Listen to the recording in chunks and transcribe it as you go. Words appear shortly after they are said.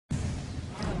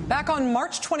Back on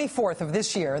March 24th of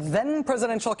this year, then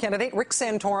presidential candidate Rick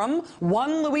Santorum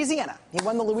won Louisiana. He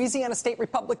won the Louisiana state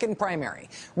Republican primary.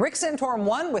 Rick Santorum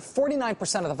won with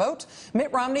 49% of the vote.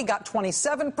 Mitt Romney got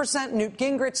 27%, Newt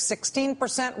Gingrich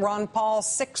 16%, Ron Paul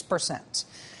 6%.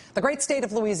 The great state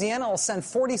of Louisiana will send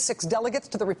 46 delegates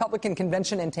to the Republican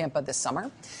convention in Tampa this summer.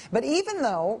 But even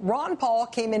though Ron Paul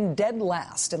came in dead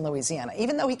last in Louisiana,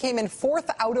 even though he came in 4th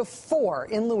out of 4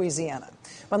 in Louisiana,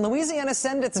 when Louisiana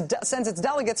sends its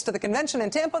delegates to the convention in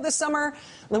Tampa this summer,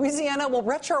 Louisiana will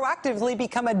retroactively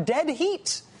become a dead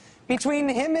heat between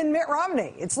him and Mitt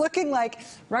Romney. It's looking like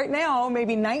right now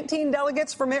maybe 19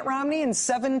 delegates for Mitt Romney and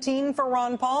 17 for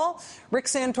Ron Paul. Rick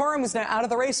Santorum, who's now out of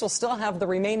the race, will still have the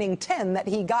remaining 10 that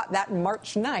he got that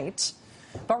March night.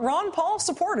 But Ron Paul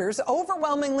supporters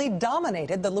overwhelmingly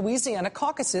dominated the Louisiana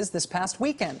caucuses this past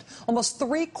weekend. Almost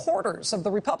 3/4 of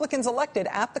the Republicans elected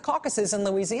at the caucuses in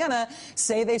Louisiana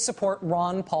say they support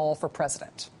Ron Paul for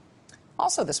president.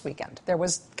 Also this weekend, there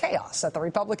was chaos at the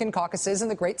Republican caucuses in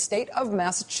the great state of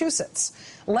Massachusetts.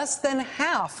 Less than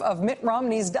half of Mitt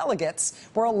Romney's delegates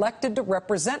were elected to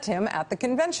represent him at the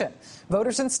convention.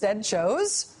 Voters instead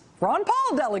chose Ron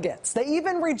Paul delegates. They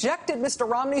even rejected Mr.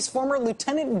 Romney's former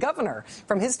lieutenant governor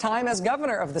from his time as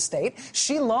governor of the state.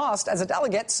 She lost as a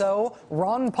delegate, so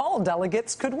Ron Paul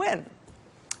delegates could win.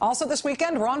 Also this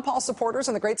weekend, Ron Paul supporters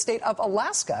in the great state of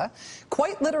Alaska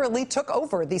quite literally took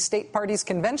over the state party's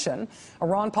convention. A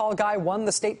Ron Paul guy won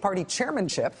the state party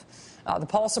chairmanship. The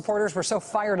Paul supporters were so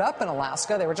fired up in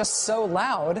Alaska, they were just so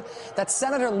loud that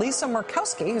Senator Lisa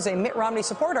Murkowski, who's a Mitt Romney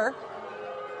supporter,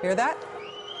 hear that?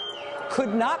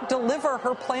 Could not deliver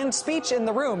her planned speech in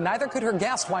the room. Neither could her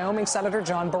guest, Wyoming Senator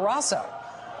John Barrasso.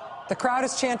 The crowd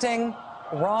is chanting,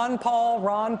 Ron Paul,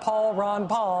 Ron Paul, Ron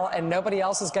Paul, and nobody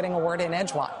else is getting a word in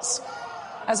edgewise.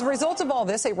 As a result of all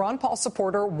this, a Ron Paul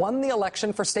supporter won the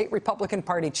election for state Republican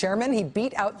Party chairman. He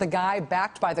beat out the guy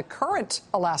backed by the current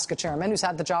Alaska chairman, who's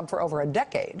had the job for over a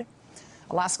decade.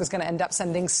 Alaska's going to end up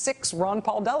sending 6 Ron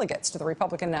Paul delegates to the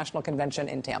Republican National Convention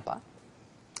in Tampa.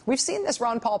 We've seen this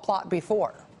Ron Paul plot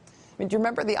before. Do you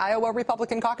remember the Iowa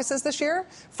Republican caucuses this year?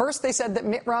 First, they said that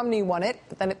Mitt Romney won it,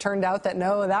 but then it turned out that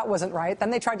no, that wasn't right.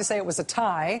 Then they tried to say it was a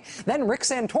tie. Then Rick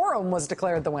Santorum was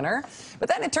declared the winner. But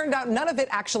then it turned out none of it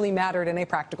actually mattered in a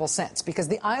practical sense because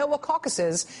the Iowa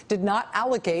caucuses did not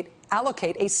allocate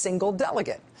a single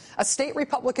delegate. A state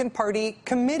Republican Party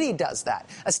committee does that.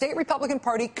 A state Republican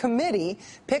Party committee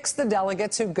picks the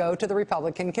delegates who go to the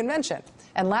Republican convention.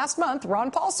 And last month,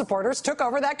 Ron Paul supporters took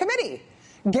over that committee,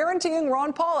 guaranteeing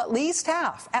Ron Paul at least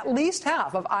half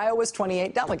of Iowa's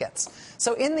 28 delegates.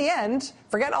 So in the end,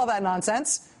 forget all that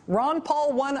nonsense. Ron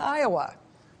Paul won Iowa.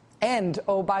 And,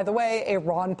 oh, by the way, a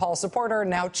Ron Paul supporter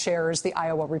now chairs the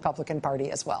Iowa Republican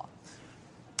Party as well.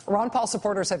 Ron Paul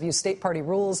supporters have used state party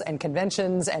rules and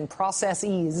conventions and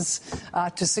processes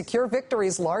to secure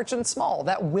victories large and small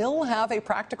that will have a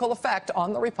practical effect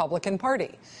on the Republican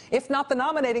Party. If not the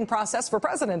nominating process for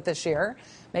president this year,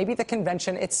 maybe the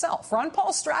convention itself. Ron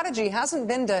Paul's strategy hasn't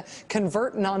been to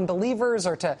convert non-believers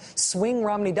or to swing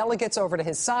Romney delegates over to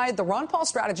his side. The Ron Paul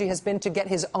strategy has been to get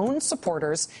his own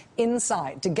supporters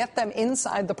inside, to get them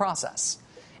inside the process.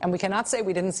 And we cannot say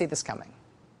we didn't see this coming.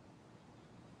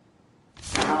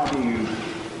 How do you,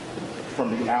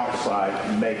 from the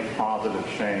outside, make positive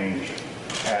change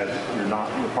as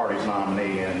your party's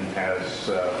nominee and as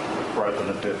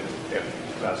president,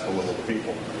 if that's the will of the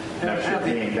people? That's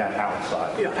being that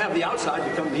outside. Have the outside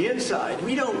become the inside.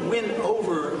 We don't win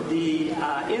over the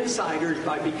insiders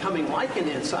by becoming like an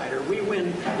insider. We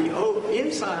win the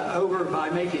inside over by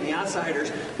making the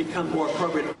outsiders become more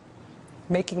appropriate.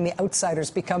 Making the outsiders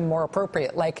become more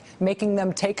appropriate, like making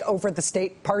them take over the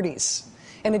state parties.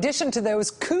 In addition to those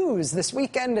coups this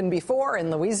weekend and before in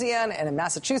Louisiana and in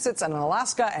Massachusetts and in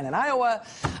Alaska and in Iowa,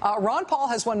 Ron Paul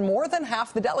has won more than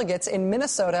half the delegates in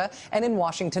Minnesota and in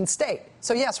Washington state.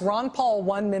 So yes, Ron Paul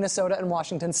won Minnesota and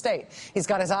Washington state. He's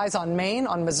got his eyes on Maine,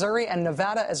 on Missouri and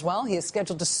Nevada as well. He is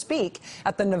scheduled to speak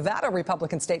at the Nevada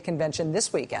Republican State Convention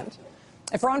this weekend.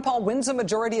 If Ron Paul wins a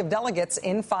majority of delegates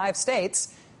in 5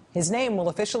 states, his name will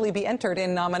officially be entered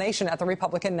in nomination at the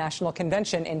Republican National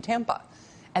Convention in Tampa.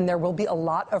 And there will be a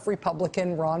lot of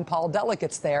Republican Ron Paul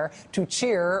delegates there to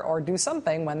cheer or do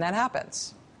something when that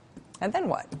happens. And then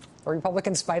what? The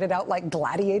Republicans fight it out like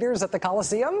gladiators at the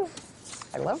Coliseum?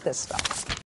 I love this stuff.